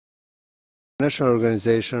International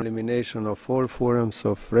Organization Elimination of all forms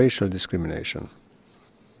of racial discrimination.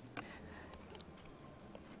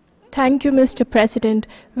 Thank you, Mr. President.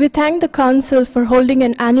 We thank the Council for holding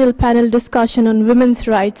an annual panel discussion on women's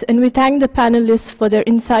rights, and we thank the panelists for their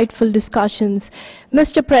insightful discussions.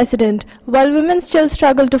 Mr. President, while women still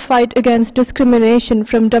struggle to fight against discrimination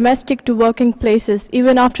from domestic to working places,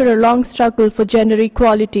 even after a long struggle for gender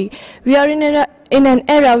equality, we are in an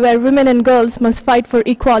era where women and girls must fight for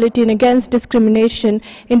equality and against discrimination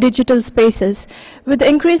in digital spaces. With the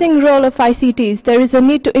increasing role of ICTs, there is a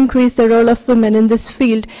need to increase the role of women in this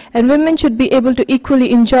field, and women should be able to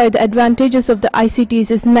equally enjoy the advantages of the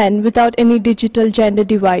ICTs as men without any digital gender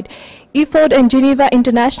divide. EAFORD and Geneva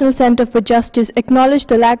International Center for Justice acknowledge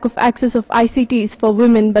the lack of access of ICTs for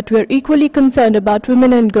women, but we are equally concerned about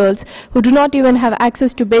women and girls who do not even have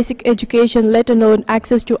access to basic education, let alone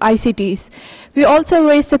access to ICTs. We also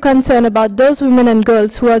raise the concern about those women and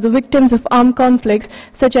girls who are the victims of armed conflicts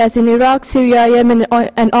such as in Iraq, Syria, Yemen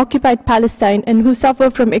and occupied Palestine, and who suffer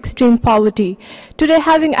from extreme poverty. Today,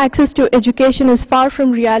 having access to education is far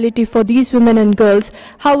from reality for these women and girls.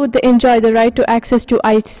 How would they enjoy the right to access to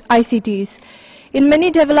ICTs? In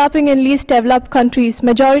many developing and least developed countries,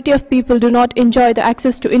 majority of people do not enjoy the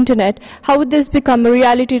access to internet. How would this become a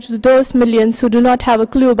reality to those millions who do not have a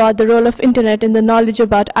clue about the role of internet and the knowledge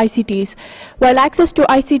about ICTs? While access to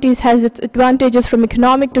ICTs has its advantages from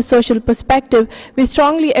economic to social perspective, we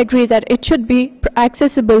strongly agree that it should be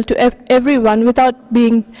accessible to everyone without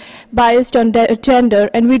being biased on gender,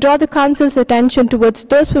 and we draw the Council's attention towards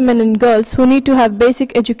those women and girls who need to have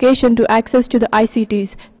basic education to access to the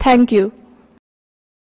ICTs. Thank you.